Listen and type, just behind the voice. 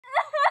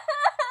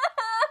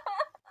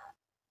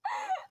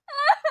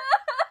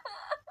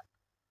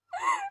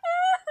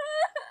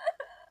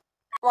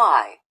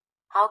Why?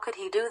 How could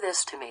he do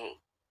this to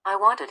me? I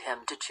wanted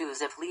him to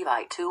choose if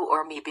Levi 2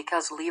 or me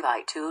because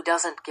Levi 2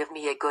 doesn't give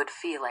me a good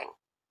feeling.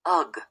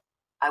 Ugh.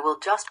 I will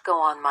just go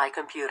on my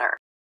computer.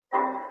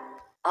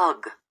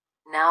 Ugh.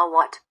 Now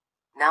what?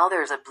 Now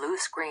there's a blue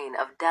screen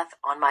of death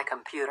on my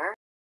computer?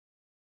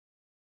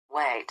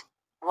 Wait.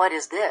 What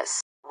is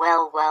this?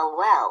 Well, well,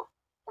 well.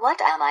 What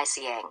am I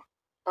seeing?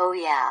 Oh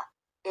yeah.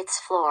 It's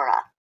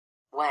Flora.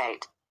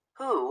 Wait.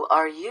 Who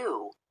are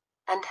you?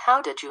 And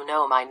how did you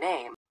know my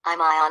name? I'm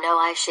Ayano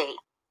Aishi,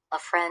 a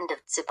friend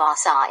of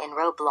Tsubasa in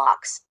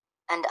Roblox.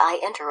 And I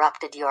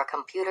interrupted your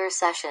computer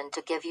session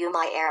to give you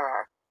my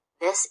error.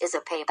 This is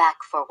a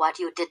payback for what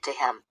you did to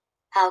him.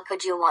 How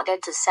could you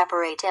wanted to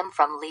separate him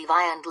from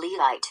Levi and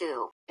Levi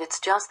too?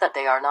 It's just that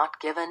they are not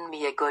giving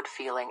me a good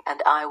feeling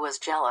and I was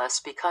jealous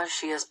because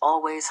she is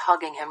always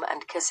hugging him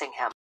and kissing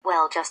him.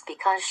 Well, just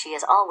because she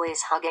is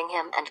always hugging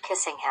him and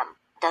kissing him,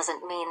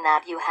 doesn't mean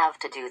that you have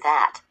to do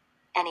that.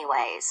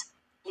 Anyways,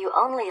 you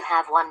only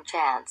have one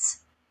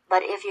chance.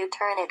 But if you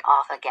turn it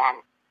off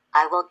again,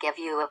 I will give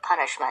you a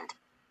punishment.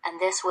 And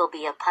this will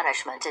be a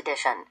punishment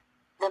edition.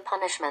 The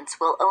punishments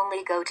will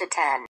only go to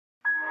 10.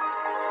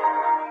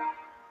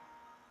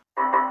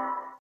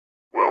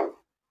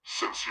 Well,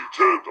 since you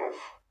turned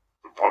off,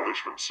 the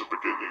punishments are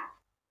beginning.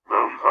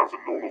 Now you have the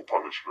normal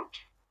punishment.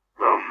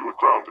 Now you are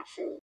grounded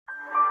for.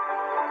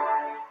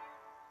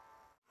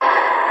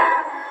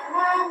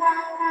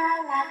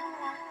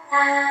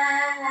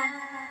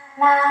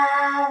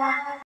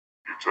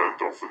 You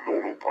turned off the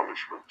normal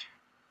punishment.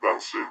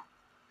 That's it.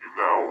 You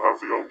now have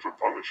the ultra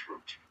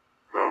punishment.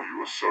 Now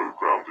you are so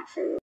grounded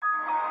for.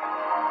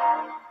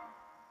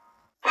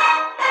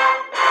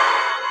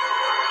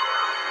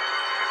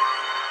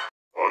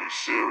 Are you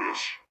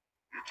serious?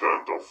 You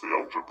turned off the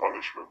ultra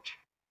punishment.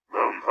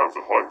 Now you have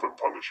the hyper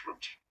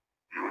punishment.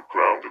 You are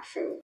grounded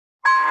for.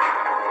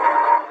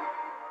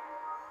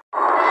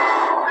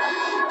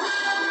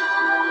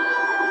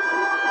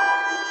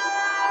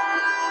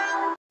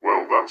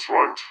 Well, that's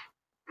right.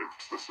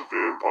 It's the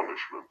severe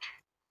punishment.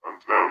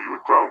 And now you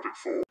are grounded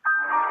for.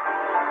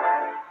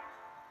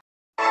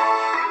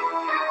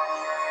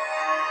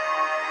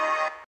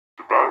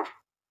 Too bad.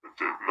 It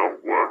did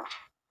not work.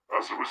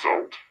 As a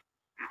result,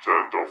 you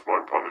turned off my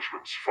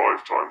punishments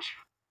 5 times.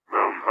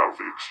 Now you have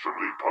the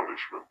extremely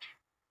punishment.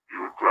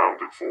 You are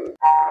grounded for.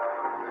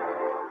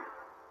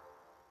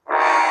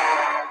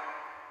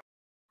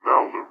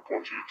 Now look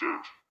what you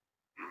did.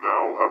 You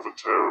now have the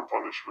terror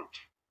punishment.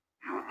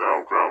 You are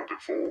now grounded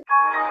for.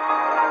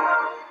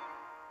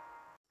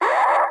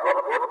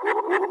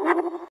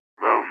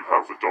 Now you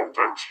have the dot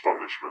X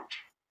punishment.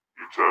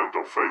 You turned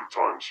off 8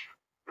 times.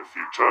 If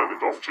you turn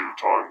it off 2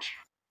 times,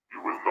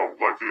 you will not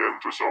like the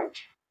end result.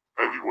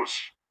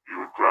 Anyways,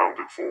 you are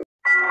grounded for.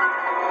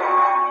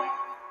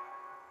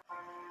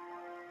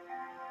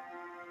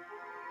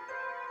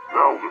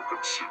 Now look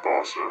at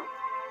Tsubasa.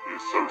 He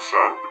is so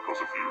sad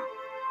because of you,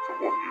 for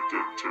what you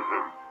did to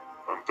him.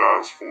 And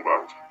as for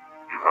that,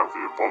 you have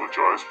the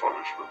apologize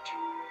punishment.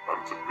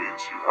 And that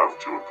means you have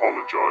to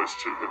apologize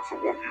to him for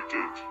what you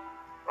did.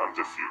 And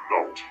if you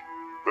not,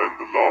 then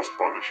the last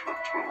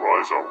punishment will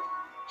rise up.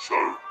 So,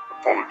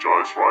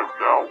 apologize right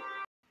now.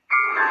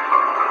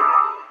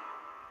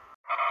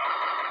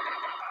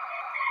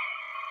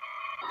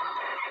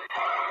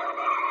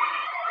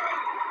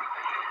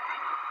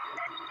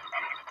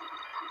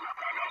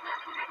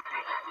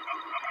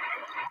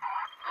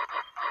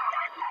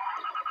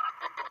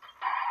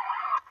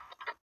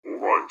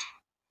 Alright,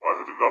 I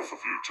had enough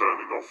of you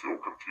turning off your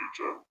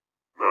computer.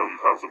 Now you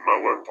have the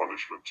malware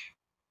punishment,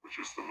 which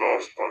is the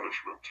last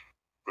punishment.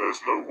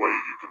 There's no way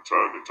you can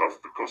turn it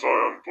off because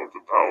I unplugged the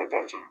power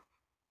button.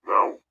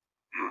 Now,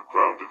 you are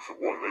grounded for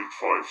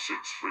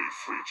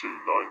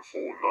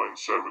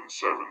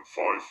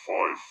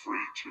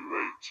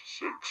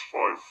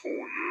 1856339497755328654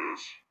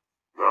 years.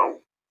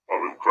 Now, I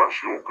will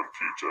crash your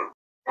computer.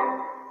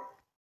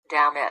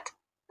 Damn it.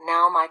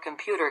 Now my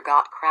computer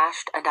got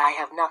crashed and I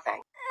have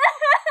nothing.